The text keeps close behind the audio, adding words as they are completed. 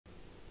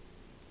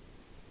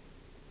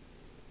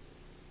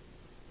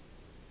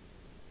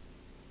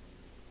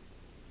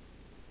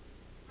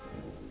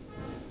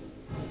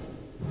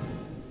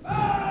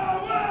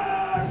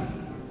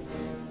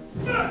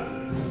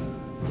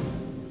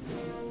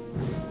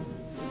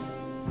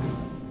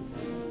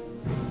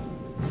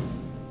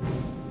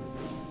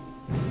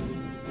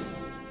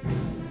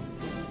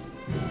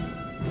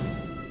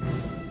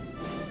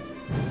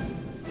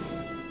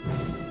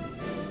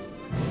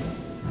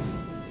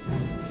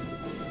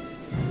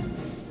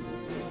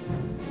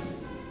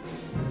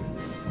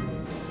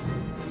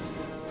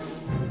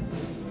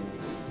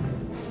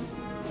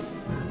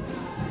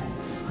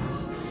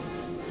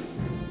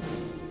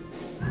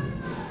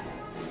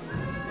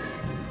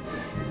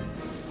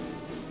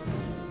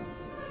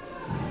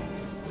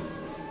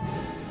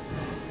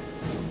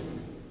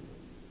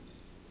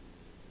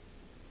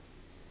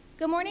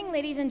Good morning,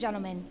 ladies and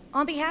gentlemen.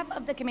 On behalf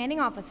of the commanding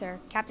officer,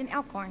 Captain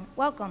Alcorn,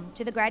 welcome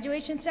to the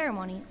graduation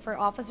ceremony for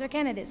Officer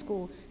Candidate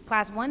School,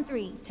 Class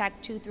 1-3,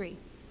 Tech 2-3.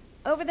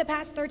 Over the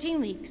past 13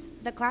 weeks,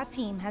 the class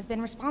team has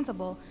been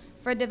responsible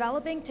for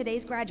developing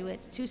today's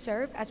graduates to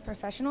serve as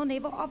professional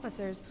naval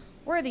officers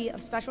worthy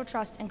of special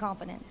trust and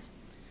confidence.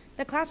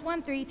 The Class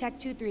 1-3, Tech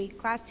 2-3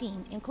 class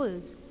team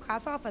includes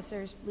class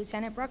officers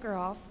Lieutenant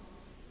Bruckerhoff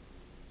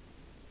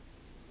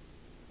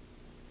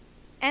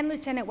and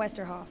Lieutenant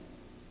Westerhoff.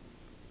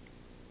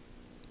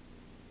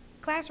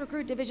 Class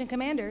Recruit Division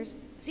Commanders,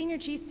 Senior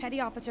Chief Petty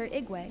Officer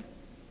Igwe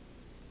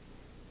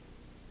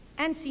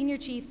and Senior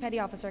Chief Petty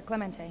Officer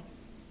Clemente.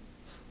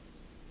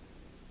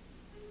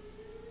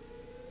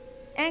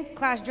 And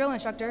Class Drill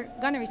Instructor,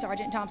 Gunnery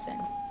Sergeant Thompson.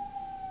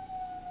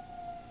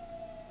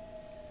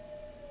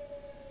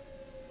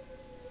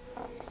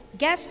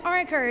 Guests are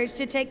encouraged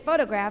to take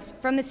photographs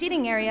from the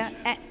seating area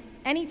at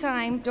any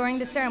time during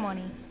the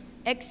ceremony,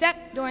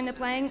 except during the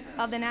playing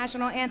of the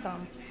national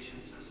anthem.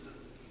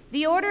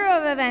 The order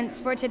of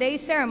events for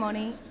today's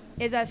ceremony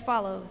is as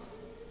follows.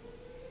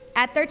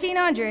 At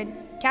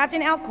 1300,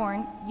 Captain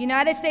Alcorn,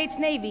 United States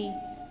Navy,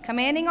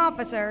 Commanding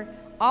Officer,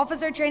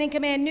 Officer Training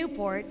Command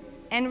Newport,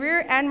 and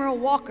Rear Admiral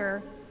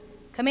Walker,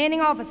 Commanding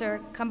Officer,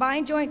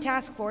 Combined Joint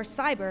Task Force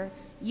Cyber,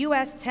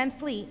 U.S. 10th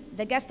Fleet,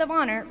 the guest of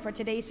honor for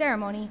today's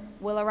ceremony,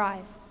 will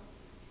arrive.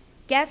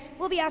 Guests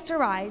will be asked to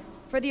rise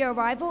for the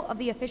arrival of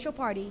the official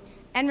party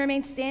and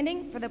remain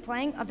standing for the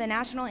playing of the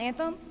national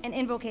anthem and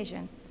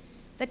invocation.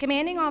 The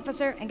commanding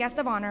officer and guest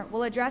of honor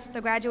will address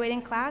the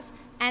graduating class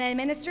and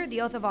administer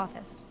the oath of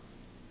office.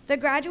 The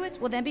graduates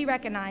will then be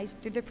recognized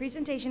through the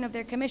presentation of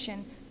their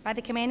commission by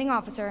the commanding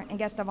officer and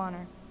guest of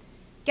honor.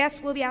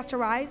 Guests will be asked to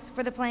rise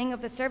for the playing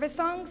of the service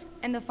songs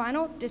and the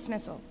final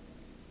dismissal.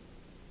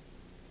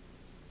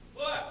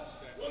 Class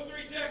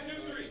 1-3, Tech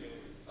 2-3.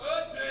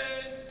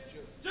 Attention!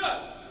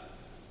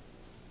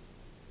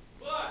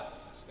 Class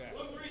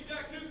 1-3,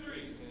 Tech 2-3.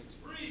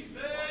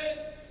 Present.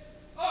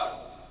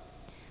 Up.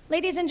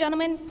 Ladies and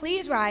gentlemen,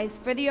 please rise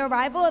for the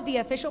arrival of the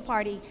official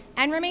party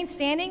and remain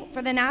standing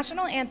for the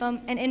national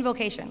anthem and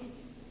invocation.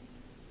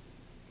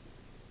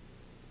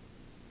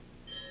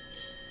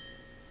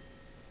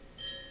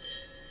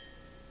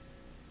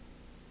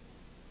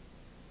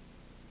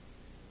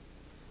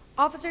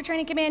 Officer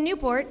Training Command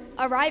Newport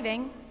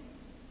arriving.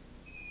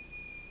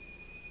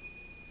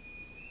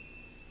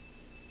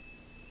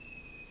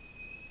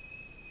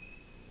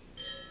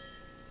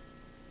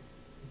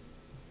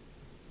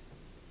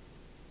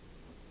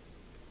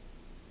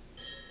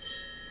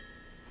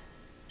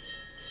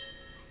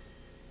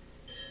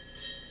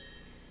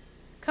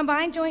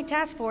 Combined Joint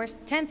Task Force,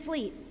 10th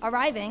Fleet,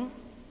 arriving.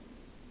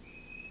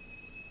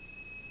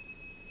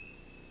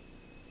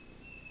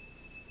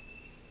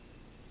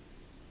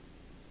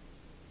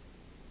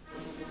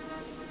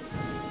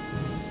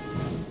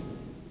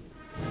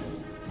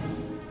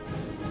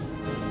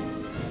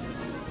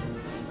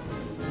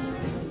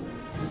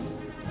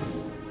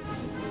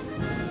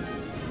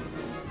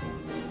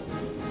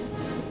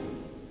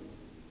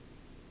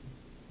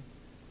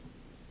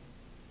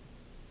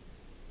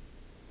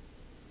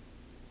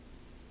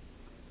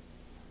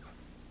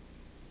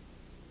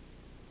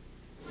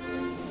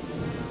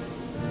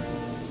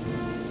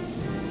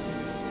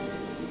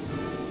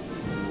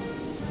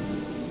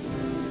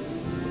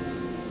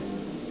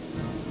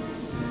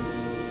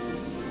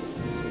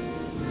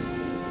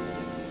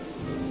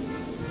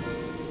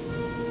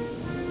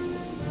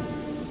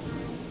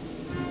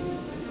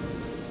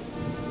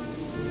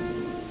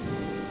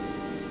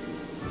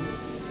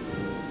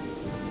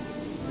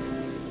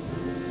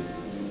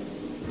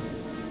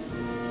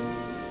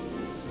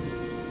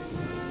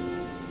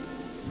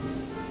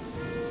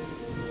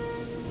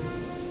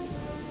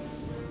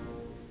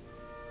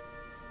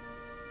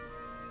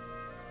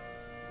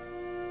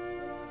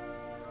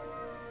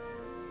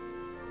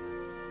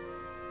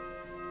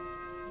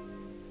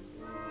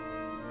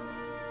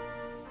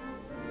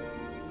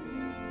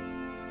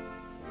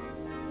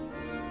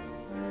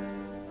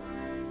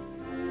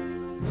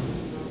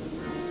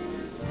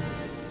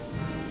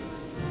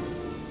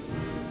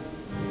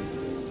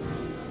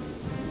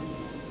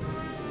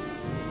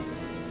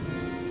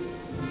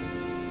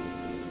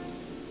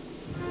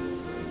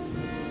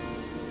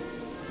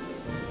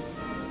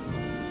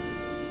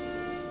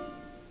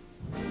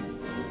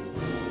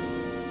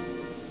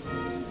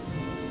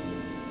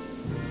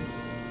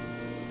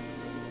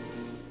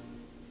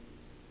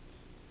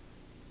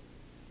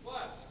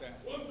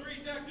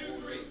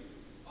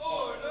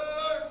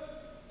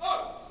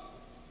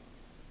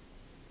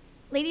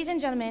 Ladies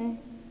and gentlemen,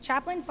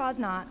 Chaplain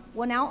Fosnot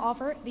will now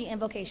offer the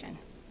invocation.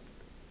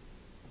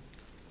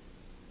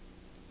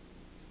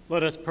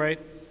 Let us pray.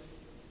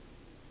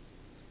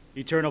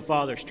 Eternal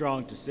Father,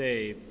 strong to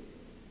save,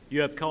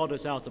 you have called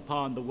us out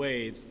upon the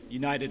waves,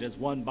 united as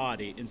one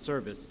body in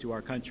service to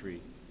our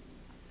country.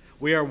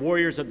 We are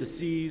warriors of the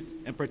seas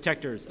and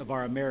protectors of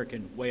our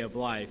American way of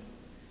life.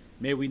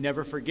 May we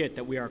never forget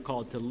that we are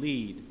called to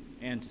lead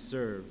and to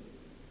serve.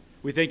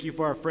 We thank you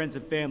for our friends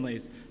and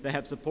families that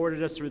have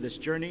supported us through this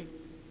journey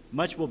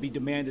Much will be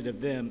demanded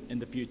of them in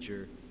the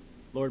future.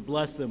 Lord,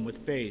 bless them with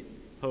faith,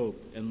 hope,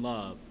 and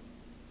love.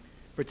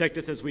 Protect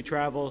us as we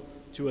travel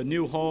to a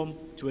new home,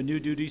 to a new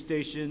duty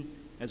station,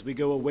 as we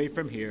go away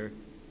from here.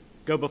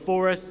 Go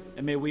before us,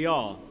 and may we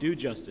all do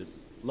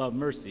justice, love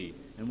mercy,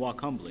 and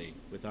walk humbly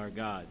with our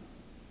God.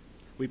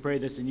 We pray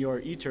this in your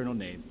eternal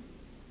name.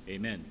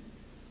 Amen.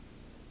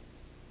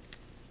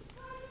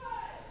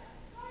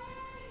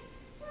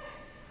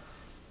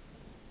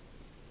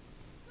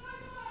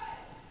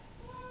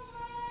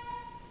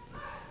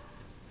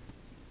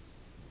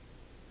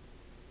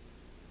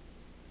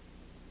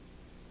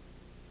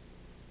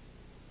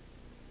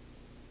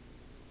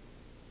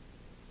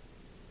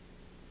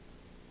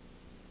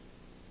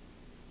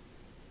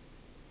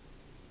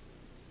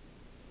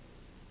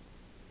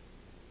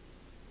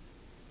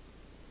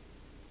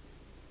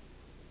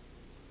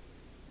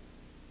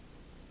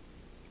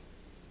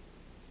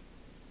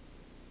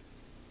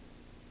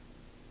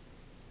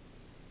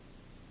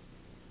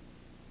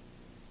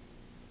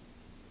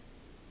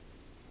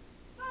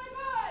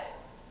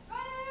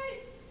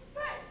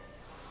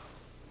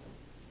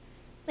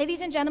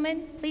 Ladies and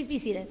gentlemen, please be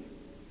seated.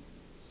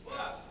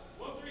 Squats,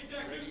 1-3,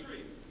 tack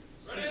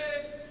 2-3. Ready,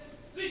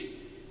 seats.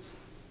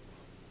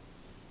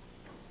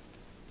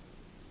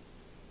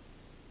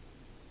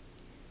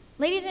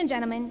 Ladies and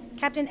gentlemen,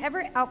 Captain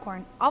Everett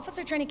Alcorn,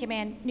 Officer Training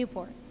Command,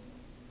 Newport.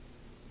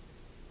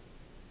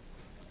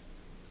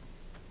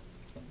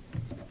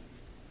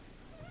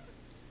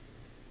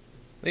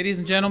 Ladies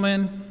and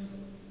gentlemen,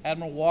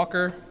 Admiral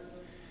Walker,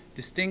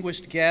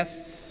 distinguished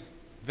guests,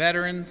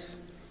 veterans,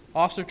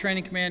 Officer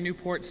Training Command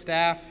Newport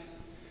staff,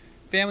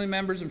 family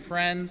members and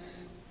friends,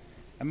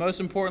 and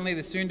most importantly,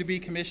 the soon-to-be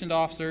commissioned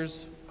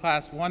officers,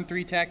 Class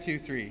 1-3 TAC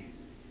 2-3.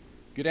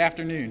 Good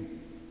afternoon.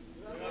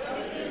 Good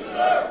afternoon,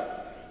 sir.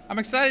 I'm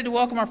excited to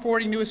welcome our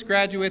 40 newest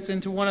graduates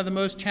into one of the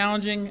most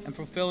challenging and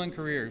fulfilling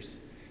careers,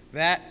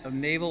 that of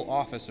naval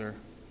officer.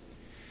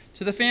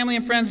 To the family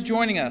and friends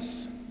joining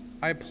us,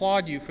 I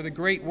applaud you for the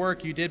great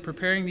work you did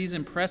preparing these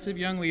impressive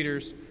young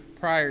leaders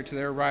prior to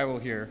their arrival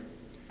here.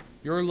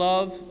 Your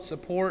love,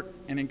 support,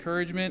 and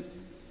encouragement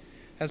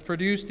has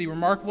produced the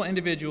remarkable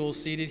individuals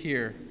seated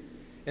here.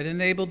 It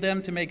enabled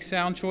them to make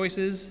sound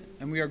choices,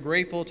 and we are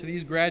grateful to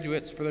these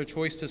graduates for their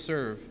choice to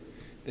serve.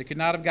 They could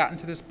not have gotten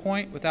to this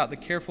point without the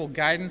careful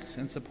guidance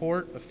and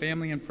support of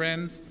family and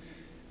friends.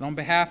 And on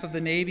behalf of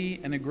the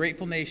Navy and a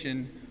grateful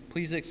nation,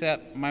 please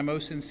accept my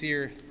most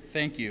sincere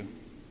thank you.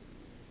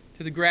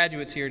 To the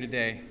graduates here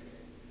today,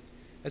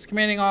 as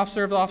Commanding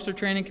Officer of the Officer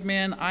Training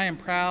Command, I am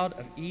proud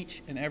of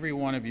each and every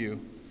one of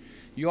you.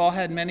 You all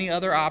had many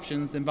other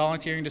options than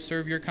volunteering to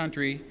serve your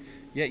country,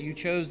 yet you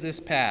chose this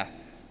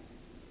path.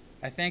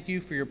 I thank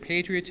you for your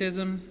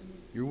patriotism,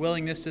 your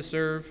willingness to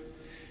serve,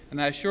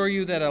 and I assure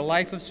you that a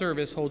life of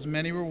service holds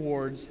many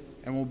rewards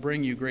and will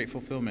bring you great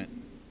fulfillment.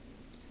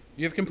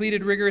 You have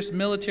completed rigorous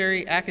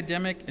military,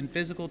 academic, and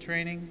physical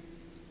training.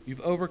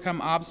 You've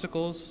overcome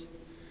obstacles.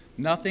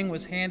 Nothing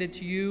was handed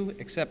to you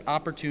except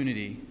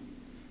opportunity.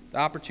 The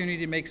opportunity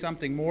to make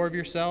something more of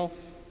yourself,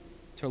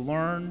 to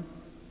learn,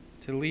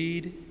 to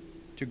lead,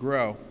 to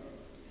grow.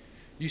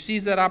 You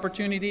seized that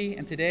opportunity,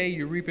 and today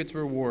you reap its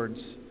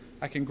rewards.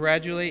 I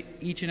congratulate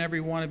each and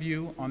every one of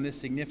you on this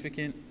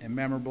significant and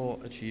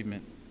memorable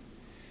achievement.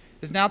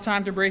 It's now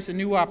time to embrace a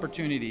new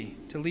opportunity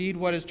to lead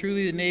what is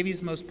truly the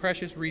Navy's most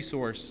precious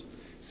resource,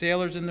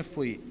 sailors in the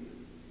fleet.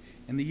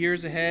 In the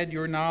years ahead,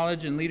 your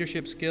knowledge and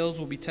leadership skills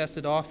will be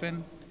tested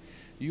often.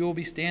 You will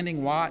be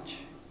standing watch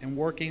and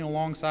working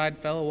alongside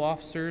fellow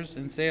officers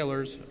and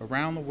sailors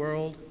around the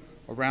world,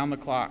 around the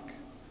clock.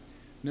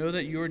 Know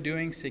that you are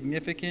doing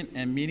significant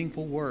and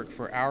meaningful work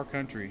for our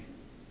country.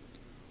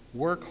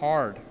 Work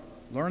hard.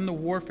 Learn the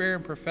warfare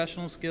and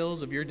professional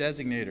skills of your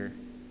designator.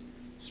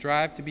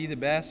 Strive to be the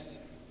best.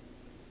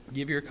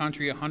 Give your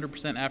country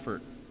 100%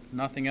 effort.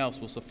 Nothing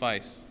else will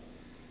suffice.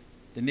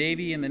 The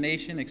Navy and the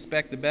nation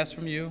expect the best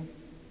from you,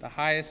 the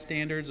highest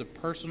standards of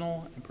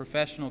personal and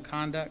professional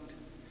conduct,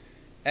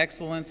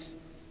 excellence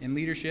in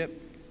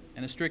leadership,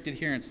 and a strict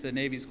adherence to the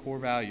Navy's core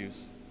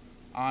values: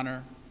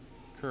 honor,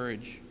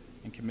 courage,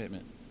 and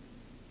commitment.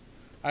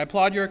 I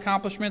applaud your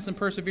accomplishments and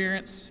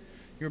perseverance.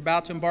 You're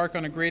about to embark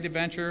on a great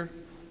adventure,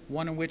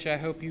 one in which I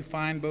hope you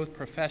find both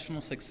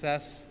professional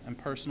success and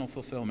personal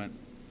fulfillment.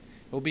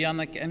 It will be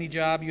unlike any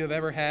job you have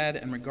ever had,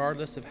 and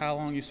regardless of how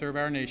long you serve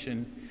our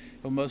nation,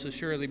 it will most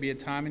assuredly be a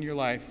time in your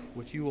life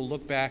which you will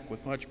look back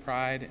with much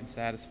pride and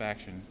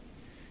satisfaction.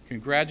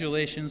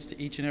 Congratulations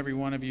to each and every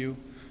one of you.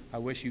 I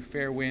wish you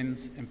fair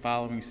winds and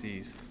following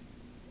seas.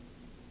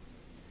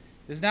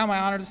 It is now my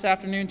honor this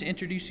afternoon to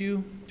introduce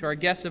you to our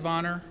guest of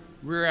honor,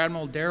 Rear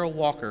Admiral Darrell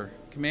Walker,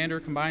 Commander,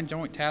 Combined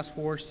Joint Task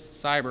Force,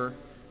 Cyber,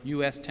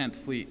 U.S. 10th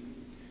Fleet.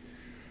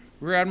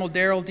 Rear Admiral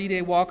Darrell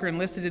D-Day Walker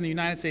enlisted in the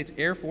United States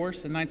Air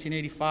Force in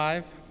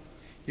 1985.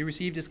 He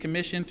received his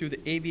commission through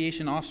the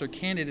Aviation Officer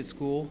Candidate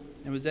School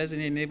and was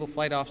designated Naval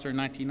Flight Officer in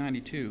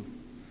 1992.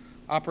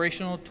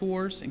 Operational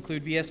tours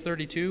include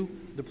VS-32,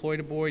 deployed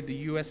aboard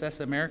the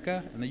USS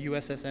America and the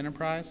USS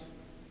Enterprise.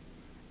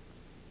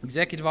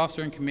 Executive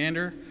Officer and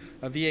Commander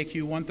of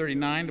VAQ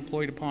 139,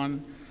 deployed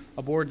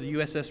aboard the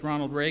USS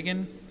Ronald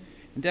Reagan,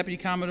 and Deputy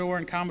Commodore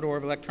and Commodore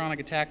of Electronic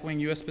Attack Wing,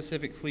 U.S.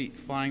 Pacific Fleet,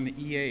 flying the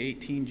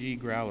EA-18G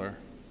Growler.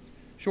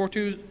 Shore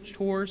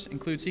tours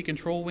include Sea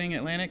Control Wing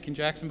Atlantic in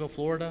Jacksonville,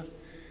 Florida,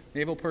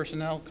 Naval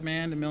Personnel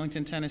Command in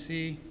Millington,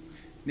 Tennessee,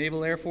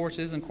 Naval Air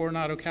Forces in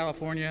Coronado,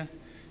 California,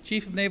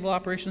 Chief of Naval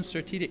Operations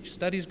Strategic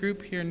Studies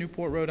Group here in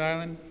Newport, Rhode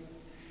Island,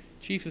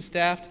 Chief of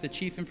Staff to the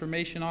Chief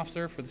Information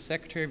Officer for the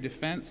Secretary of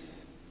Defense,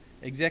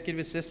 Executive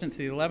Assistant to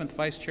the 11th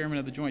Vice Chairman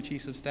of the Joint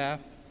Chiefs of Staff,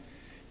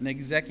 and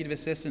Executive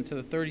Assistant to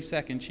the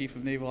 32nd Chief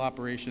of Naval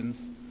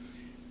Operations.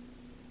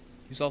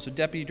 He's also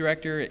Deputy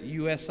Director at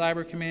U.S.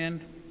 Cyber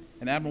Command,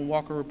 and Admiral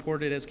Walker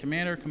reported as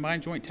Commander,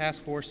 Combined Joint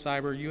Task Force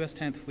Cyber, U.S.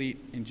 10th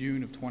Fleet in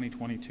June of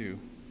 2022.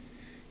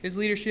 His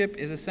leadership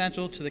is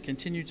essential to the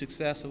continued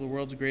success of the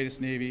world's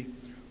greatest Navy.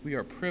 We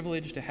are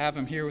privileged to have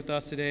him here with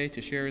us today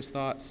to share his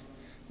thoughts.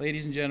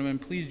 Ladies and gentlemen,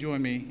 please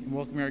join me in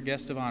welcoming our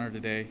guest of honor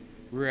today,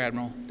 Rear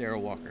Admiral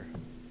Darrell Walker.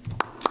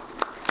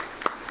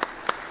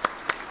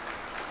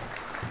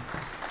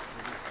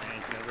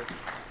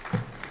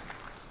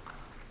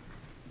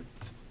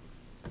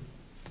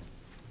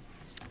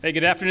 Hey,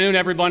 good afternoon,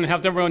 everyone.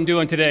 How's everyone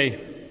doing today?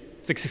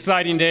 It's an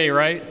exciting day,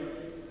 right?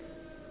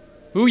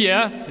 Ooh,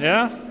 yeah,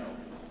 yeah?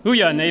 Ooh,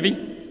 yeah,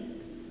 Navy.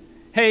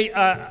 Hey,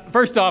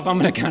 first off, I'm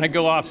going to kind of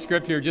go off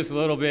script here just a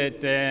little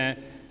bit.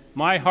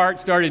 My heart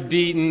started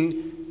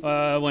beating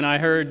when I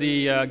heard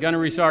the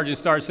gunnery sergeant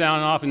start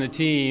sounding off in the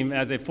team.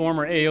 As a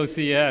former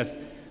AOCS,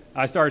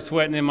 I started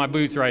sweating in my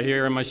boots right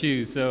here and my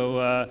shoes.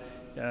 So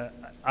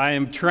I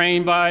am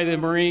trained by the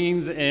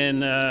Marines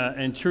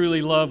and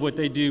truly love what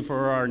they do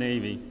for our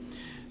Navy.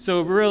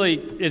 So really,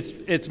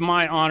 it's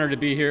my honor to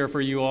be here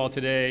for you all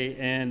today,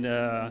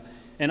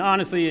 and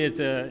honestly, it's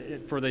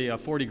for the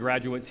 40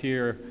 graduates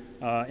here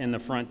in the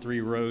front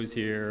 3 rows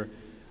here,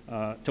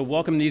 to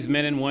welcome these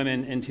men and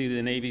women into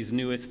the Navy's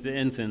newest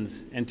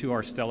ensigns and to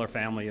our stellar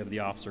family of the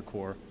Officer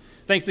Corps.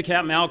 Thanks to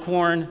Captain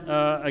Alcorn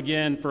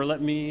again for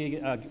letting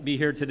me be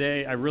here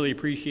today. I really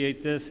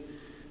appreciate this.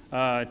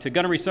 To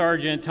Gunnery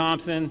Sergeant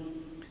Thompson,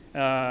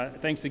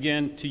 thanks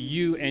again to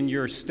you and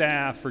your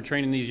staff for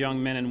training these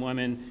young men and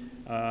women.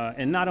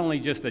 And not only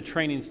just the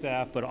training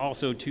staff, but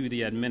also to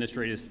the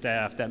administrative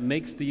staff that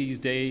makes these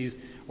days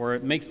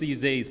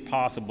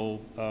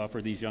possible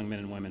for these young men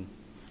and women.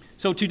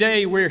 So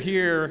today we're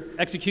here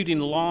executing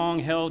the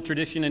long-held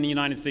tradition in the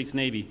United States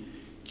Navy.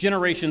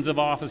 Generations of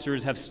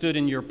officers have stood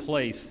in your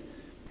place,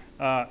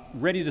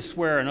 ready to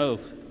swear an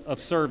oath of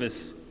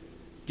service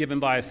given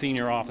by a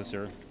senior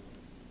officer.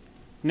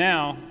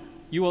 Now,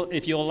 you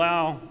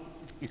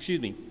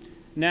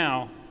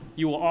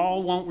will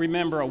all won't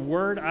remember a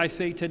word I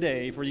say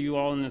today for you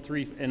all in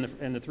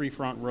the three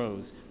front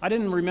rows. I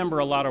didn't remember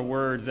a lot of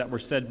words that were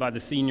said by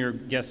the senior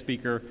guest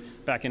speaker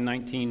back in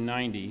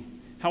 1990.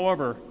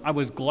 However, I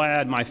was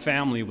glad my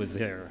family was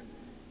there,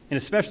 and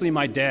especially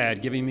my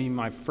dad giving me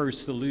my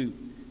first salute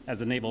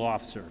as a naval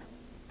officer.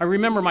 I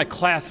remember my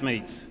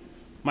classmates,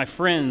 my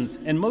friends,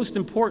 and most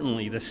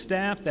importantly, the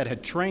staff that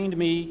had trained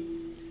me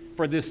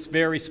for this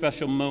very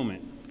special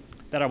moment,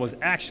 that I was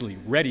actually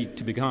ready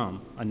to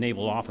become a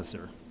naval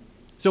officer.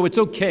 So it's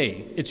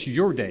okay, it's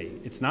your day,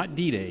 it's not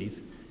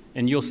D-Day's,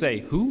 and you'll say,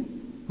 who?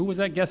 Who was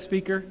that guest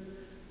speaker?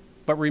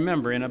 But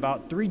remember, in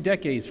about 3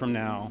 decades from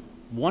now,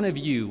 one of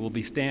you will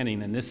be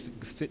standing in this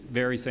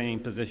very same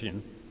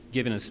position,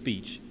 giving a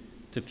speech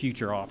to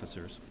future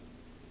officers.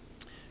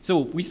 So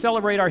we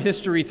celebrate our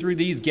history through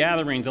these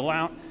gatherings,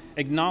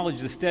 acknowledge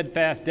the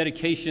steadfast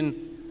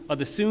dedication of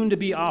the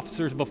soon-to-be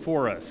officers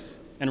before us,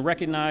 and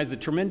recognize the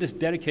tremendous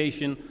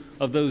dedication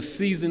of those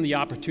seizing the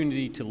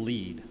opportunity to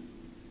lead.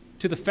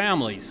 To the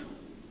families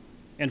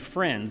and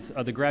friends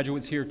of the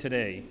graduates here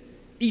today,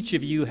 each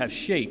of you have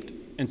shaped,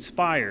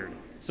 inspired,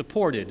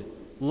 supported,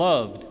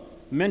 loved,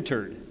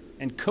 mentored,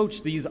 and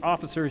coached these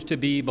officers to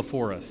be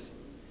before us.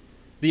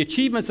 The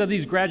achievements of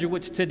these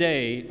graduates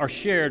today are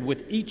shared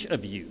with each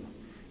of you,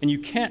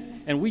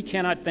 and we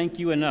cannot thank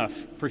you enough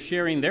for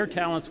sharing their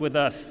talents with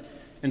us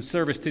in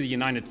service to the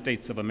United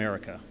States of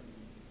America.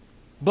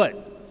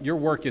 But your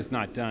work is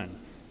not done,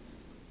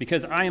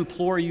 because I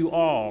implore you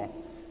all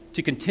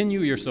to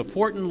continue your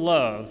support and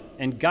love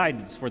and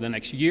guidance for the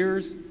next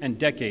years and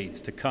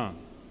decades to come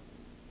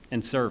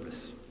in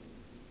service.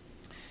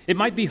 It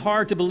might be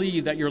hard to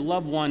believe that your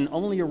loved one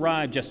only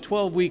arrived just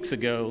 12 weeks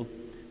ago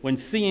when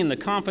seeing the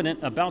confident,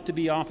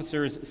 about-to-be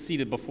officers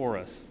seated before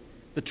us.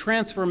 The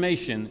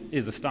transformation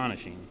is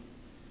astonishing,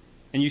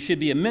 and you should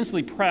be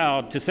immensely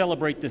proud to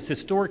celebrate this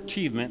historic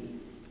achievement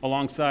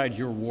alongside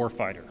your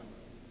warfighter.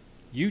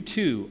 You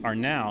too are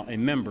now a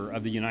member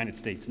of the United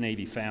States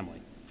Navy family.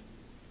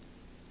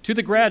 To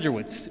the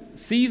graduates,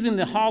 seizing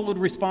the hallowed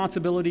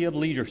responsibility of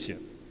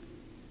leadership,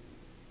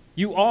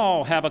 you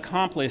all have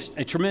accomplished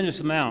a tremendous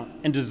amount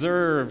and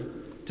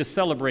deserve to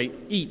celebrate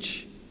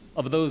each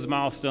of those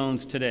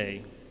milestones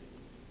today.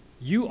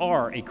 You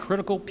are a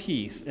critical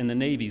piece in the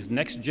Navy's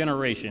next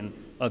generation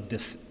of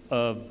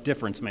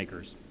difference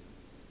makers.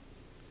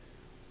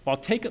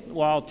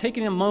 While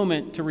taking a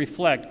moment to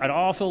reflect, I'd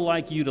also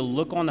like you to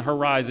look on the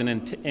horizon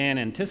in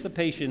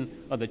anticipation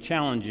of the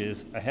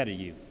challenges ahead of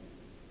you.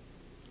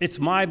 It's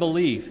my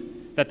belief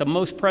that the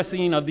most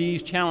pressing of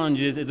these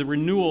challenges is a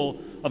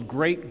renewal of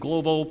great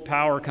global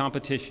power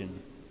competition.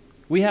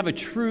 We have a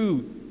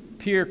true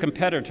peer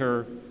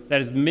competitor that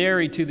is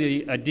married to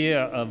the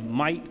idea that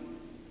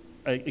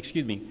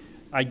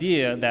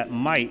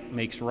might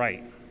makes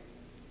right.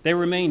 They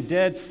remain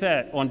dead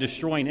set on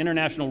destroying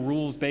international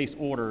rules-based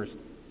orders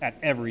at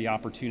every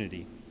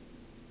opportunity.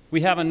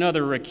 We have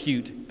another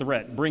acute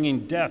threat,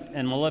 bringing death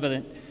and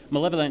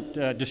malevolent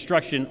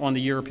destruction on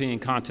the European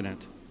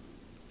continent,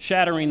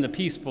 shattering the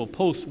peaceful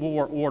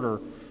post-war order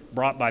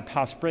brought by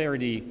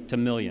prosperity to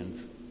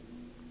millions.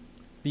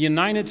 The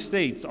United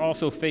States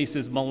also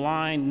faces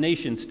malign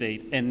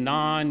nation-state and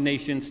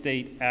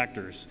non-nation-state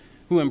actors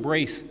who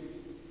embrace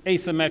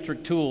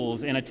asymmetric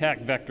tools and attack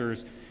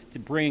vectors to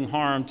bring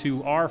harm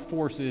to our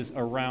forces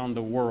around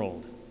the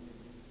world.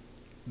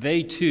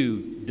 They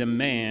too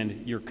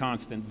demand your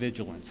constant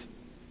vigilance.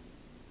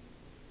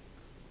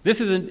 This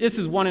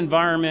is one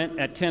environment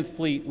at 10th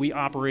Fleet we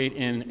operate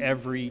in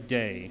every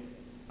day.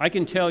 I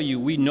can tell you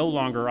we no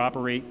longer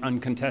operate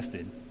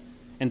uncontested,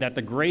 and that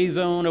the gray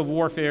zone of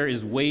warfare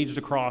is waged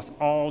across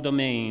all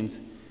domains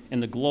in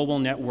the global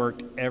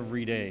network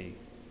every day.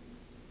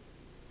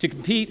 To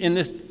compete in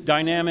this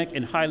dynamic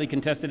and highly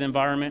contested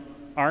environment,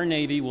 our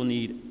Navy will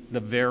need the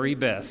very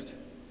best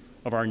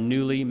of our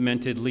newly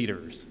minted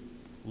leaders,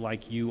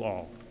 like you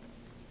all.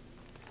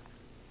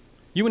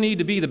 You will need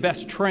to be the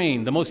best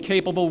trained, the most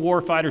capable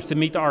warfighters to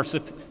meet our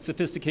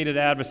sophisticated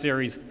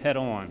adversaries head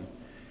on.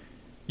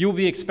 You will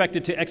be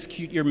expected to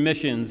execute your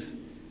missions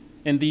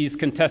in these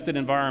contested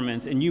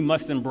environments, and you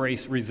must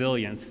embrace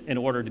resilience in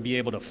order to be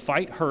able to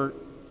fight, hurt,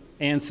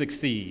 and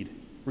succeed,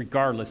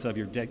 regardless of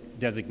your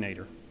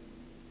designator.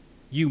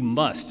 You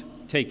must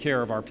take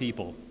care of our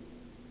people,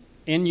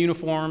 in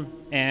uniform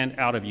and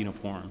out of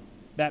uniform.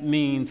 That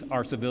means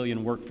our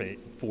civilian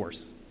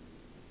workforce.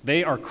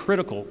 They are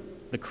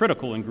the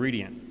critical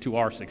ingredient to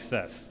our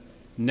success.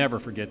 Never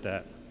forget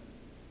that.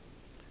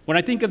 When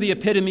I think of the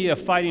epitome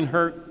of fighting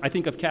hurt, I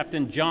think of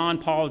Captain John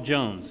Paul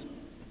Jones.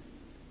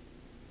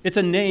 It's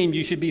a name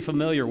you should be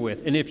familiar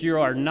with, and if you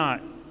are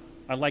not,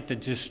 I'd like to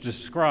just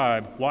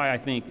describe why I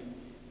think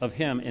of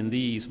him in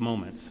these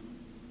moments.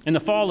 In the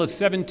fall of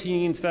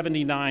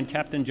 1779,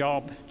 Captain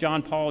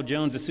John Paul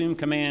Jones assumed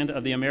command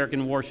of the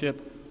American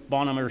warship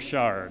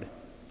Bonhomme,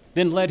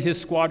 then led his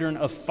squadron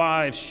of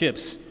 5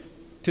 ships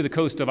to the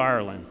coast of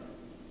Ireland.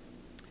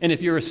 And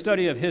if you're a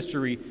study of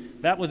history,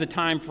 that was a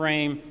time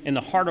frame in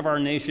the heart of our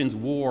nation's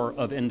war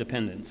of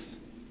independence.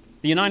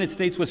 The United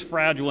States was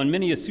fragile, and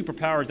many of the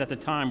superpowers at the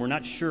time were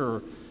not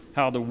sure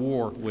how the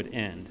war would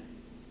end.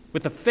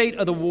 With the fate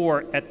of the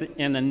war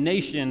and the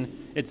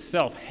nation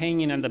itself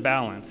hanging in the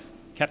balance,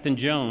 Captain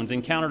Jones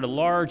encountered a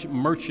large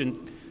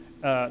merchant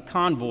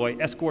convoy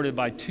escorted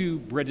by 2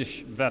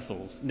 British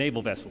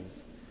naval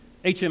vessels,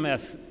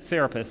 HMS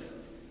Serapis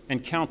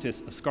and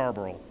Countess of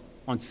Scarborough,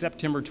 on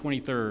September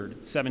 23,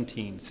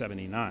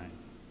 1779.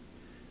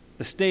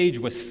 The stage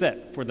was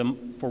set for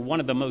one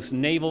of the most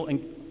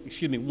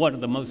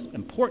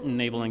important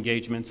naval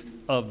engagements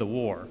of the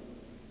war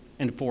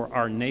and for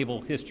our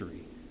naval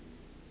history.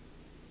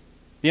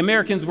 The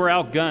Americans were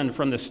outgunned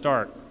from the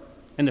start,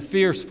 and the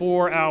fierce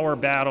 4-hour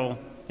battle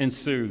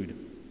ensued,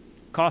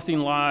 costing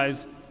the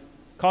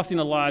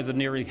lives of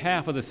nearly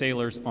half of the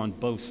sailors on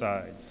both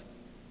sides.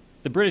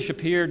 The British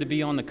appeared to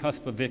be on the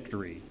cusp of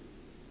victory.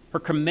 Her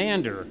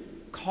commander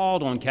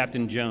called on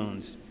Captain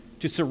Jones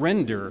to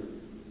surrender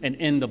and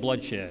end the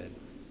bloodshed.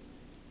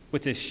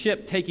 With his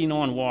ship taking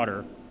on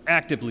water,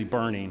 actively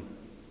burning,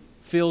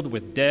 filled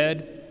with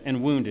dead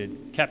and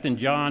wounded, Captain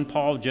John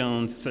Paul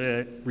Jones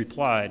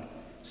replied,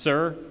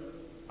 "Sir,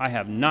 I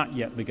have not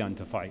yet begun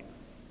to fight."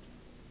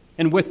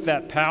 And with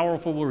that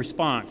powerful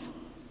response,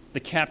 the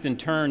captain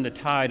turned the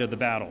tide of the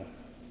battle.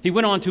 He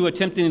went on to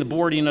attempting the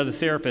boarding of the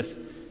Serapis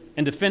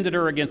and defended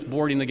her against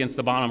boarding against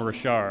the Bonhomme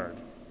Richard.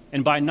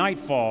 And by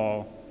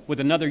nightfall, with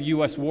another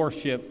U.S.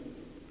 warship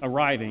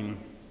arriving,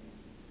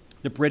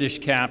 the British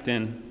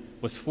captain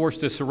was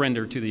forced to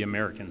surrender to the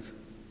Americans.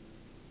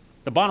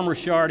 The Bonhomme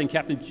Richard and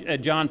Captain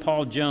John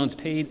Paul Jones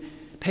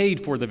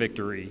paid for the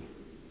victory,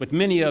 with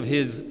many of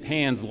his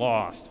hands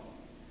lost,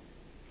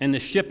 and the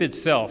ship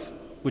itself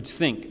would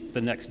sink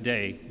the next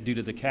day due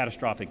to the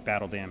catastrophic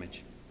battle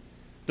damage.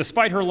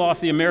 Despite her loss,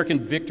 the American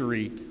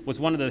victory was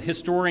one of the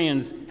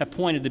historians have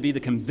pointed to be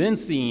the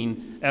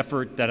convincing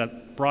effort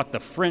that brought the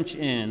French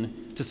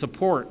in to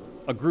support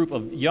a group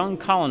of young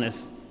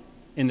colonists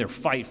in their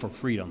fight for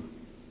freedom,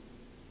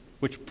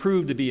 which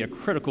proved to be a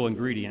critical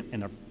ingredient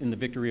in the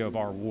victory of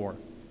our war.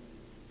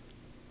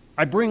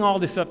 I bring all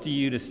this up to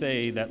you to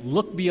say that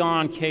look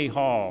beyond K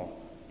Hall.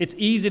 It's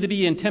easy to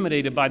be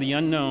intimidated by the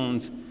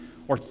unknowns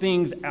or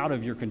things out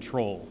of your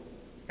control.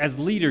 As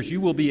leaders, you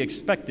will be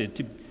expected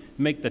to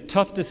make the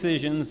tough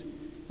decisions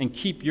and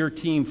keep your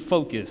team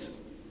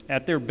focused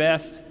at their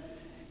best,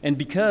 and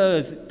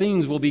because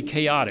things will be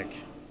chaotic,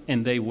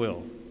 and they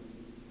will.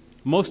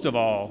 Most of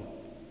all,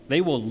 they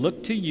will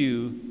look to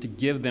you to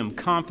give them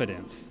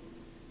confidence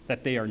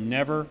that they are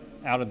never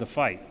out of the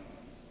fight.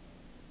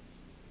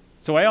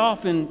 So I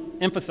often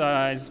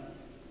emphasize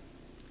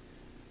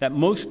that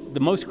the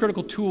most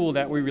critical tool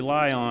that we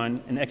rely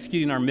on in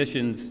executing our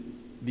missions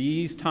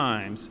these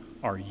times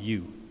are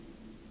you.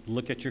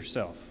 Look at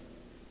yourself.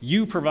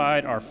 You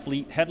provide our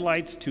fleet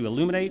headlights to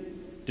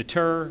illuminate,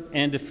 deter,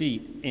 and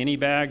defeat any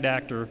bad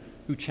actor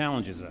who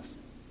challenges us.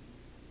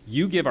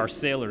 You give our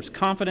sailors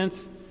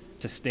confidence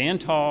to stand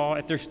tall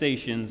at their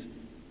stations,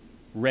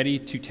 ready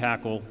to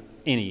tackle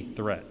any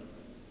threat.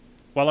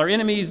 While our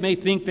enemies may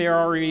think they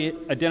already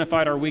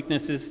identified our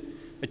weaknesses,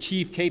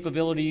 achieve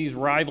capabilities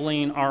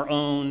rivaling our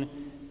own,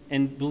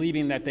 and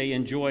believing that they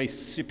enjoy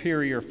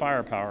superior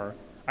firepower,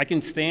 I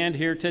can stand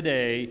here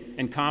today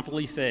and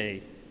confidently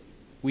say,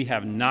 we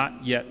have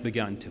not yet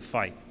begun to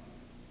fight.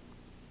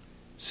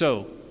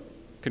 So,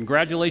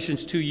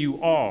 congratulations to you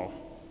all.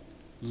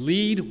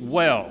 Lead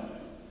well.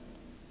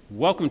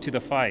 Welcome to the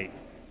fight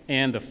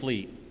and the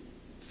fleet.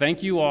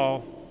 Thank you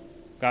all.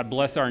 God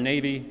bless our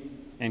Navy,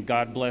 and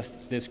God bless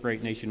this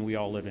great nation we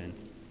all live in.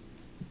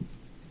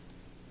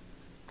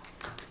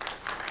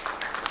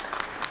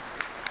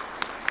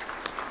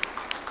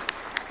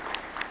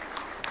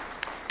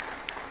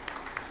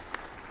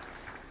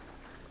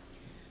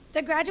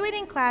 The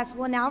graduating class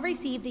will now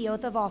receive the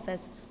oath of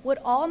office. Would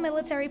all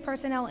military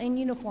personnel in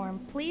uniform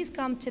please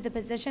come to the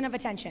position of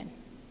attention?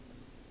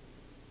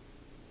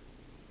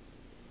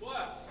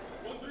 Class,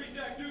 1-3,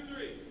 tack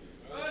 2-3.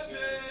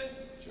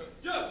 Attention.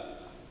 Jump.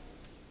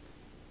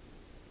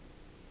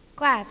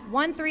 Class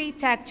 1-3,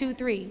 tack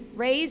 2-3.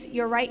 Raise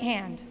your right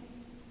hand.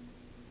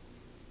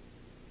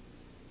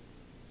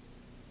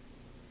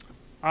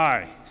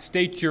 I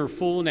state your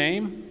full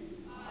name.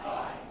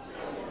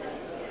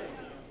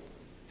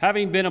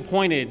 Having been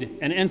appointed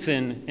an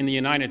ensign in the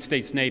United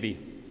States Navy,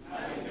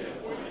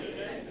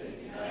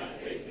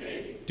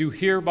 do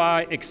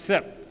hereby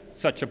accept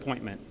such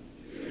appointment,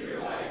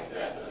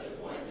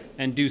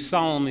 and do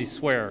solemnly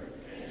swear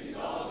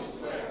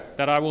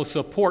that I will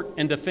support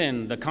and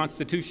defend the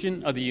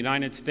Constitution of the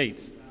United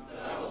States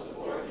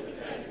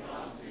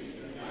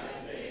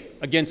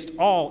against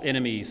all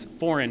enemies,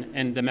 foreign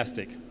and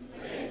domestic,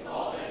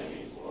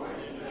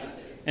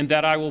 and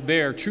that I will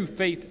bear true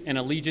faith and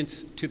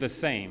allegiance to the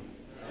same,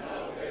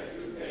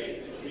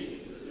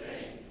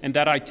 and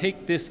that I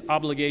take this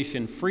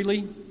obligation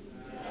freely,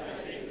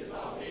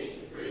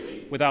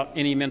 without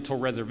any mental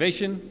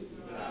reservation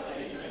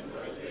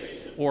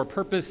or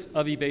purpose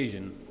of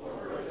evasion,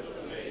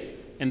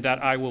 and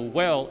that I will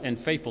well and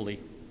faithfully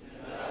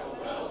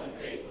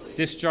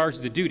discharge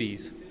the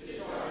duties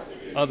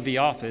of the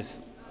office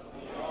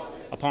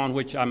upon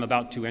which I'm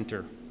about to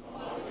enter.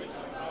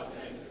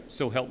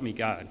 So help me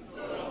God.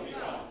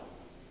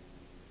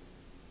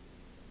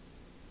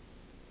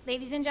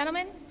 Ladies and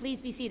gentlemen,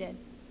 please be seated.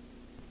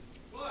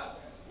 Class,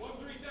 1-3,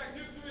 tack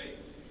 2-3.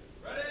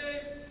 Ready,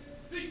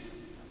 seats.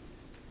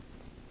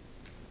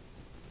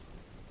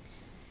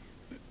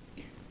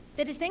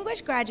 The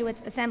distinguished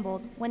graduates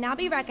assembled will now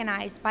be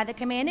recognized by the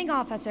commanding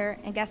officer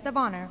and guest of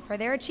honor for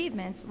their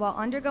achievements while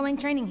undergoing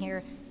training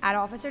here at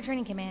Officer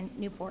Training Command,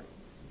 Newport.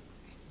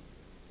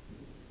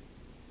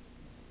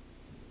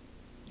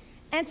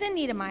 Ensign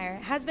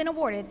Niedermeyer has been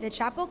awarded the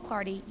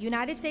Chapel-Clardy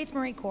United States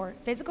Marine Corps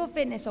Physical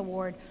Fitness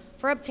Award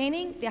for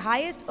obtaining the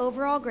highest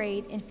overall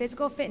grade in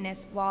physical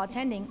fitness while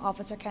attending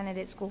Officer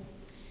Candidate School.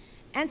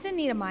 Ensign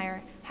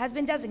Niedermeyer has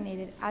been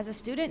designated as a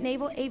student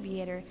naval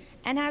aviator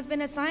and has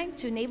been assigned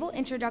to Naval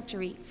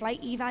Introductory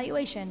Flight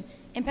Evaluation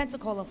in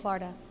Pensacola,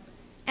 Florida.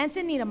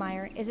 Ensign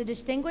Niedermeyer is a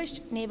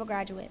distinguished naval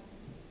graduate.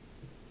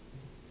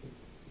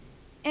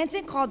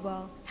 Ensign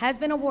Caldwell has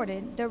been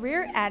awarded the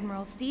Rear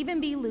Admiral Stephen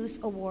B. Luce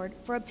Award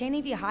for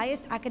obtaining the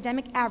highest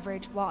academic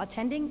average while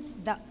attending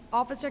the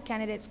Officer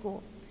Candidate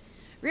School.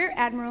 Rear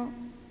Admiral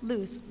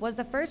Luce was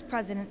the first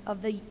president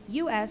of the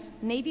U.S.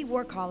 Navy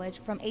War College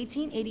from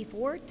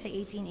 1884 to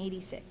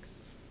 1886.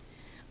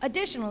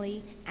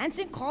 Additionally,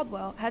 Ensign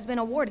Caldwell has been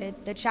awarded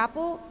the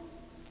Chapel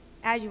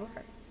Azure,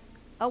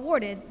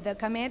 awarded the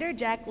Commander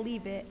Jack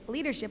Leavitt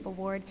Leadership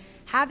Award,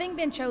 having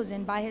been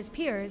chosen by his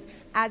peers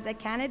as the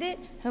candidate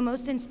who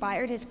most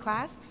inspired his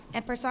class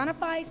and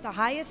personifies the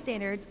highest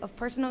standards of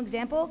personal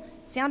example,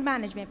 sound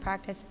management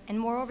practice, and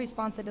moral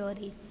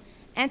responsibility.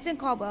 Ensign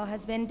Caldwell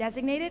has been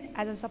designated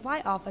as a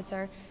supply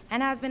officer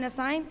and has been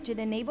assigned to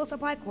the Naval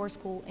Supply Corps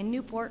School in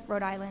Newport,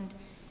 Rhode Island.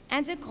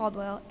 Ensign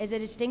Caldwell is a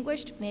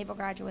distinguished naval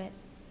graduate.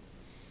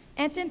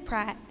 Ensign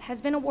Pratt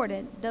has been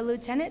awarded the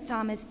Lieutenant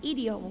Thomas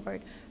Edie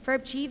Award for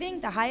achieving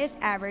the highest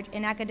average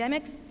in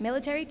academics,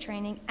 military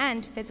training,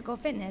 and physical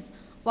fitness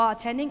while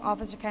attending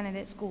Officer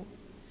Candidate School.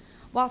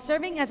 While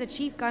serving as a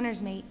chief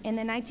gunner's mate in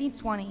the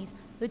 1920s,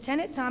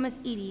 Lieutenant Thomas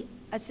Edie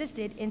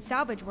assisted in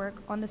salvage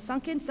work on the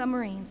sunken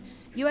submarines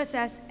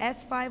USS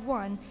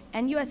S-51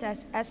 and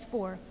USS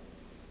S-4,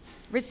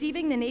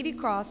 receiving the Navy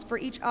Cross for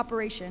each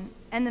operation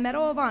and the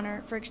Medal of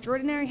Honor for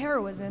extraordinary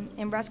heroism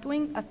in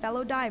rescuing a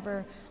fellow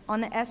diver on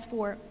the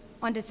S-4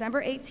 on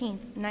December 18,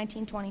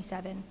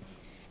 1927.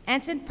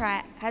 Ensign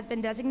Pratt has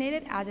been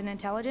designated as an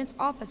intelligence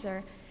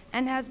officer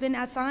and has been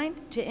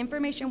assigned to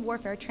Information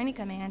Warfare Training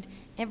Command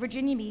in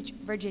Virginia Beach,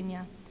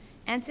 Virginia.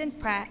 Ensign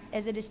Pratt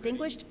is a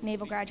distinguished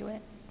naval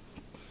graduate.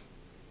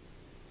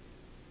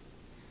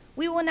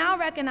 We will now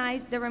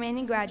recognize the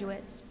remaining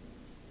graduates.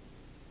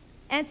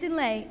 Ensign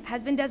Lay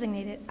has been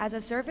designated as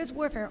a Surface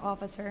Warfare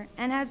Officer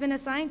and has been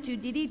assigned to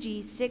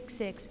DDG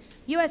 66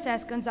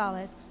 USS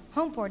Gonzales,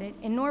 homeported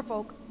in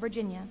Norfolk,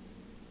 Virginia.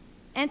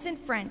 Ensign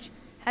French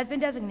has been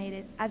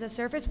designated as a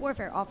Surface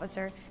Warfare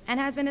Officer and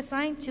has been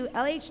assigned to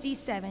LHD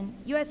 7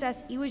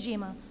 USS Iwo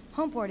Jima,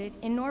 homeported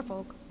in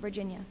Norfolk,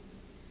 Virginia.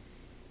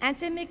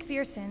 Ensign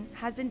McPherson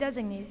has been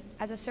designated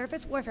as a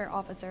Surface Warfare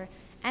Officer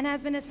and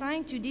has been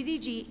assigned to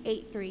DDG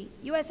 83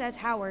 USS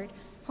Howard,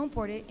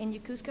 homeported in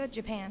Yokosuka,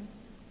 Japan.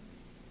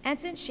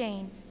 Ensign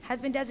Shane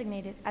has been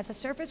designated as a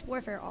Surface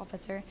Warfare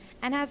Officer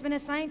and has been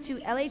assigned to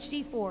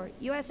LHD 4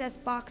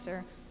 USS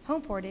Boxer,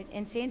 homeported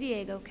in San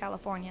Diego,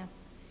 California.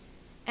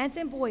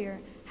 Ensign Boyer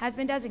has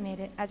been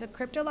designated as a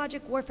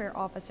Cryptologic Warfare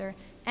Officer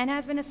and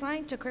has been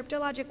assigned to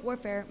Cryptologic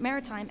Warfare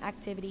Maritime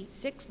Activity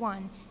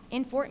 6-1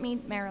 in Fort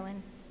Meade,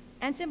 Maryland.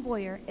 Ensign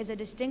Boyer is a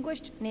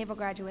distinguished naval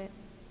graduate.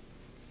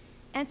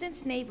 Ensign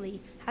Snavely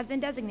has been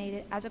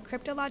designated as a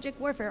Cryptologic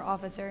Warfare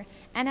Officer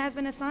and has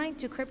been assigned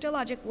to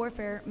Cryptologic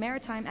Warfare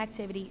Maritime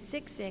Activity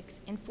 6-6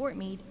 in Fort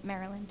Meade,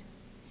 Maryland.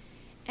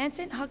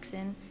 Ensign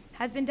Huxon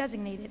has been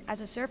designated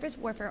as a Surface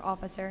Warfare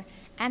Officer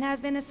and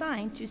has been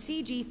assigned to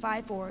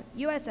CG-54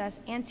 USS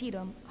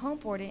Antietam,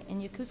 homeported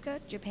in Yokosuka,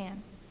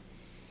 Japan.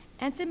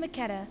 Ensign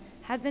Makeda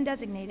has been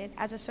designated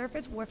as a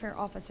Surface Warfare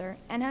Officer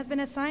and has been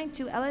assigned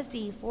to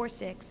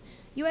LSD-46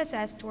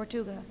 USS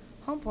Tortuga,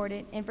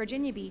 homeported in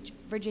Virginia Beach,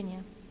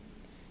 Virginia.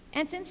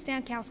 Ensign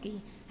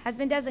Stankowski has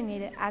been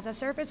designated as a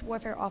Surface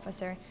Warfare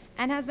Officer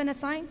and has been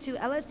assigned to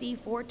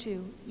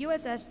LSD-42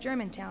 USS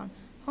Germantown,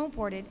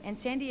 homeported in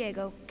San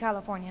Diego,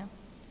 California.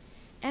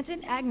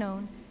 Ensign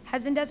Agnon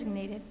has been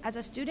designated as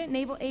a student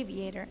naval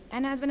aviator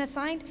and has been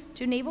assigned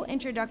to Naval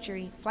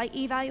Introductory Flight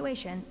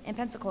Evaluation in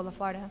Pensacola,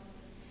 Florida.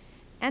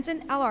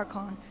 Ensign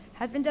Alarcon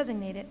has been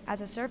designated as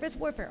a Surface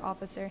Warfare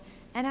Officer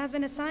and has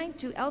been assigned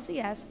to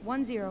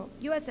LCS-10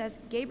 USS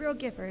Gabriel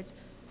Giffords,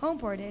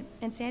 homeported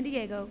in San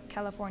Diego,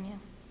 California.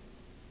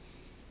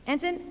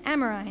 Ensign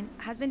Amarine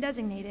has been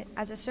designated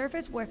as a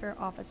Surface Warfare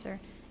Officer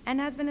and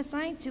has been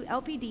assigned to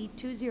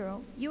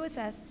LPD-20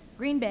 USS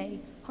Green Bay,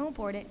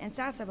 homeported in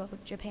Sasebo,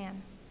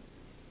 Japan.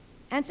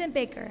 Ensign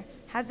Baker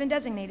has been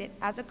designated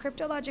as a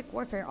Cryptologic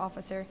Warfare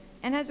Officer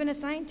and has been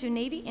assigned to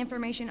Navy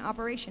Information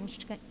Operations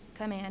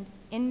Command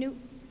in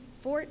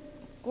Fort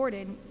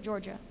Gordon,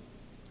 Georgia.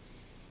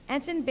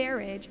 Ensign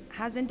Barridge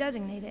has been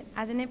designated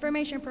as an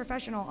Information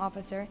Professional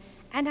Officer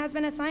and has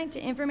been assigned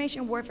to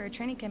Information Warfare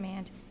Training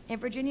Command in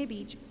Virginia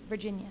Beach,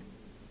 Virginia.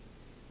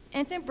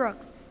 Ensign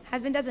Brooks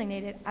has been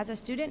designated as a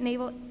Student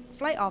Naval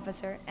Flight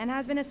Officer and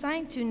has been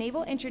assigned to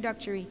Naval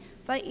Introductory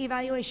Flight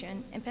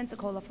Evaluation in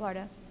Pensacola,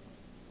 Florida.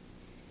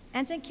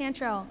 Ensign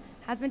Cantrell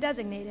has been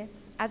designated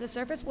as a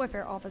Surface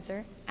Warfare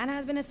Officer and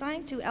has been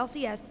assigned to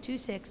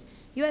LCS-26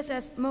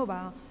 USS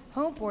Mobile,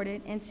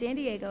 homeported in San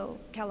Diego,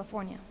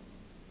 California.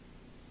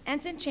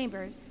 Ensign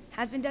Chambers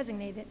has been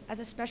designated as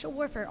a Special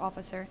Warfare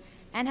Officer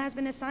and has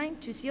been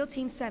assigned to SEAL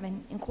Team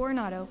 7 in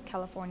Coronado,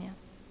 California.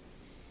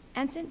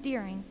 Ensign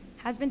Deering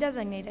has been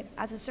designated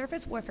as a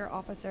Surface Warfare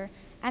Officer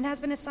and has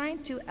been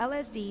assigned to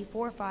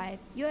LSD-45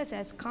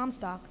 USS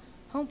Comstock,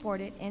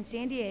 homeported in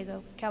San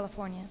Diego,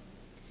 California.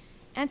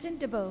 Ensign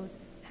DeBose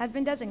has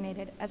been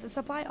designated as a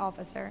Supply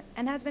Officer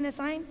and has been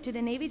assigned to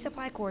the Navy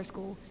Supply Corps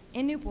School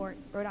in Newport,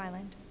 Rhode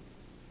Island.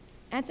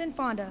 Ensign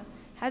Fonda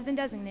has been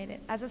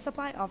designated as a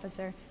Supply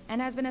Officer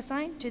and has been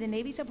assigned to the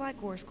Navy Supply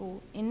Corps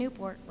School in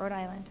Newport, Rhode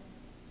Island.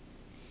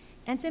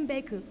 Ensign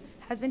Baku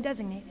has been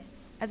designated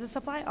as a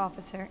Supply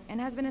Officer and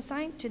has been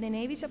assigned to the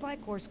Navy Supply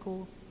Corps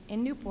School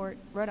in Newport,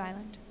 Rhode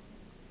Island.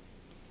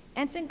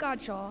 Ensign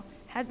Godshaw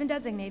has been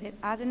designated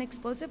as an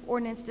Explosive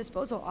Ordnance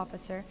Disposal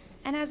Officer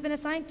and has been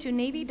assigned to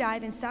Navy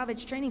Dive and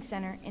Salvage Training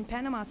Center in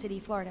Panama City,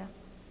 Florida.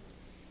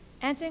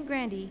 Ensign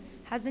Grandy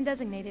has been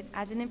designated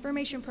as an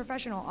Information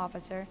Professional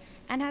Officer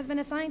and has been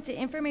assigned to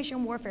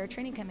Information Warfare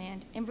Training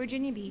Command in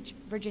Virginia Beach,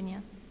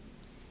 Virginia.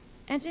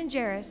 Ensign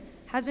Jarris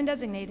has been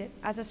designated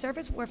as a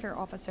Surface Warfare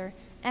Officer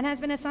and has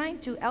been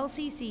assigned to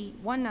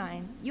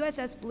LCC-19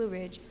 USS Blue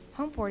Ridge,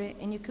 homeported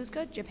in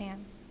Yokosuka,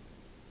 Japan.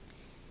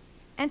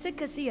 Ensign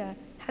Casilla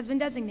has been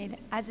designated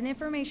as an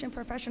Information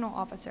Professional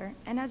Officer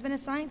and has been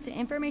assigned to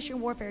Information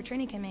Warfare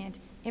Training Command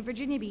in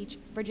Virginia Beach,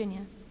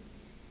 Virginia.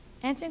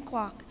 Ensign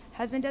Kwok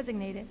has been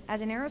designated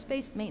as an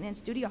Aerospace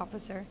Maintenance Duty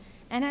Officer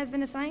and has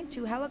been assigned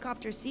to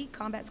Helicopter Sea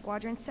Combat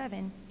Squadron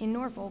 7 in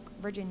Norfolk,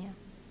 Virginia.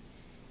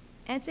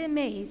 Ensign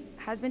Mays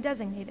has been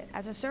designated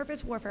as a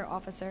Surface Warfare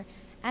Officer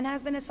and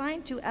has been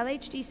assigned to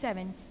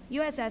LHD-7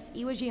 USS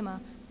Iwo Jima,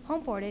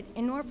 homeported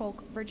in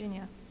Norfolk,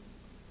 Virginia.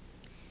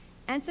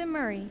 Ensign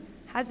Murray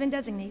has been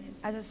designated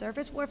as a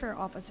Surface Warfare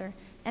Officer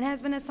and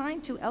has been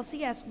assigned to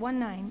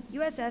LCS-19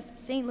 USS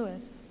St.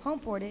 Louis,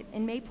 homeported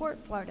in Mayport,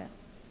 Florida.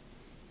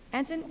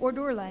 Ensign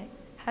Ordurle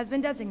has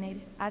been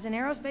designated as an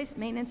Aerospace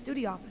Maintenance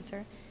Duty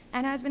Officer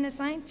and has been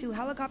assigned to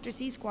Helicopter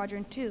Sea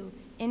Squadron 2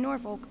 in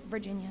Norfolk,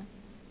 Virginia.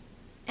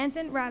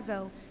 Ensign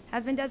Razzo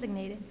has been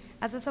designated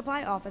as a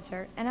Supply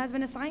Officer and has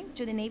been assigned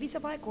to the Navy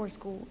Supply Corps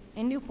School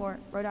in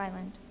Newport, Rhode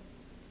Island.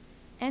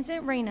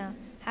 Ensign Reyna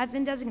has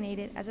been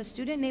designated as a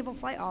Student Naval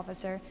Flight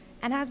Officer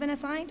and has been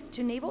assigned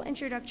to Naval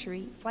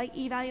Introductory Flight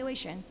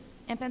Evaluation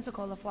in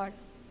Pensacola, Florida.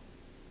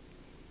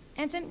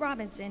 Ensign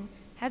Robinson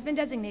has been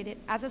designated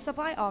as a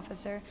Supply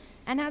Officer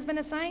and has been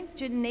assigned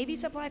to the Navy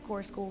Supply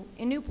Corps School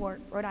in Newport,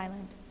 Rhode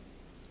Island.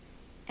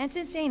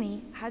 Ensign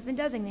Saney has been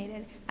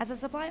designated as a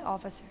Supply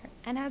Officer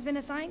and has been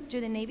assigned to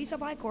the Navy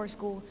Supply Corps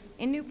School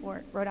in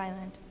Newport, Rhode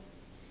Island.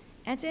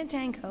 Ensign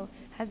Tanko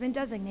has been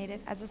designated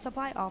as a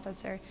Supply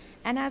Officer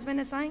and has been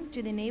assigned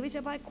to the Navy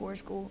Supply Corps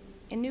School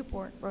in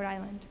Newport, Rhode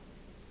Island.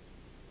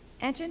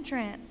 Ensign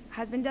Trant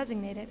has been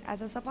designated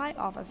as a Supply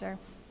Officer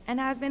and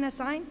has been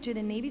assigned to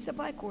the Navy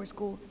Supply Corps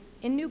School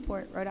in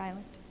Newport, Rhode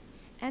Island.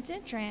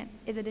 Ensign Trant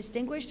is a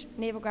distinguished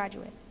naval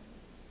graduate.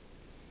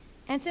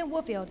 Ensign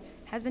Woolfield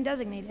has been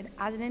designated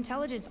as an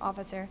intelligence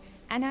officer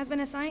and has been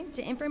assigned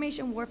to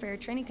Information Warfare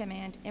Training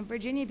Command in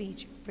Virginia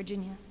Beach,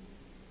 Virginia.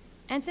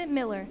 Ensign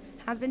Miller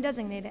has been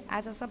designated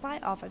as a supply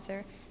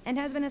officer and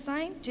has been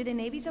assigned to the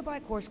Navy Supply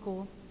Corps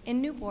School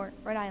in Newport,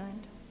 Rhode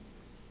Island.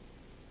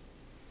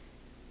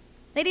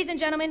 Ladies and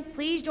gentlemen,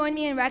 please join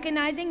me in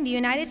recognizing the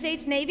United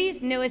States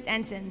Navy's newest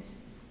ensigns.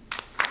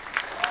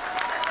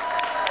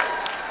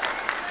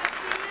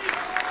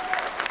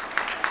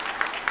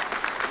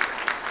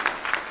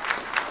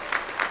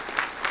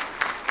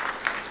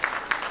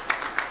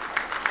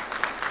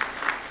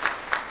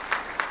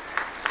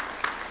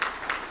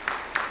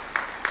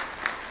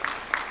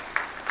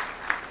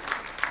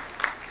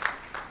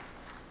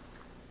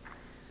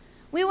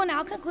 We will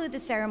now conclude the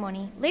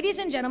ceremony. Ladies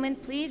and gentlemen,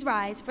 please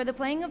rise for the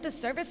playing of the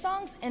service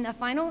songs and the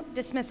final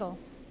dismissal.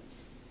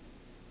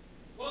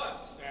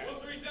 Watch.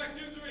 1-3, tack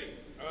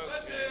 2-3.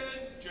 Left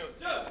hand. Jump.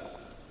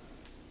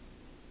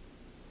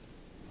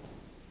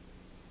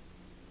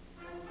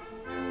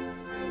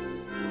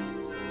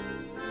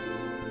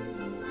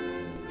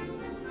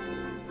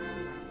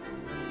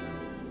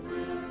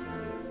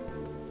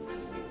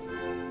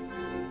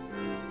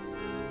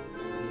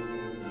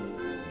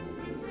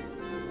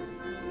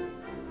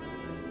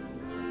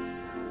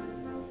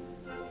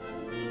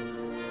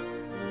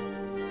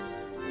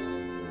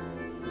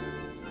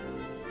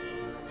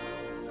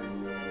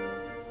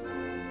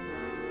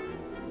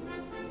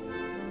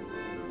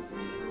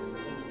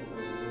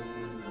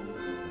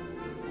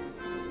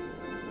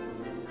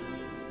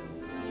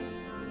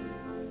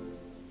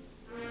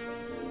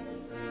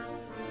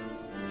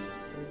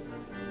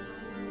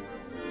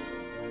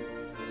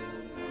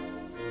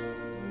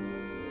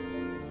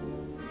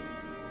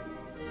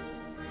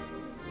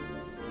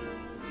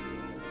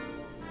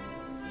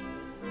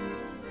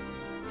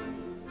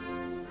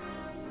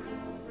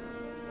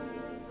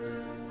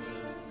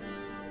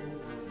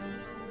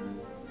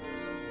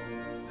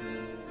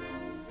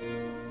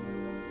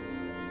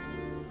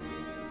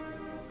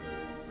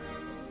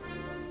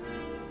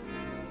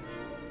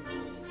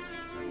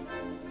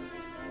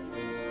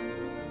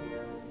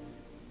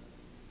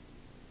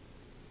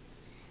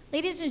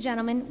 Ladies and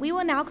gentlemen, we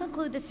will now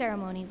conclude the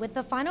ceremony with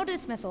the final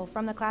dismissal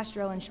from the class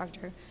drill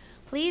instructor.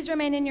 Please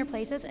remain in your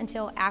places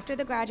until after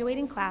the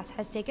graduating class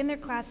has taken their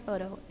class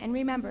photo, and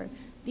remember,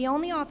 the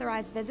only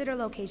authorized visitor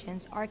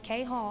locations are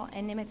K Hall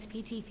and Nimitz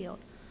PT Field.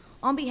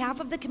 On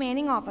behalf of the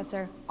commanding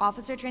officer,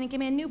 Officer Training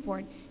Command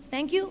Newport,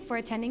 thank you for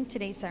attending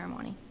today's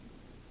ceremony.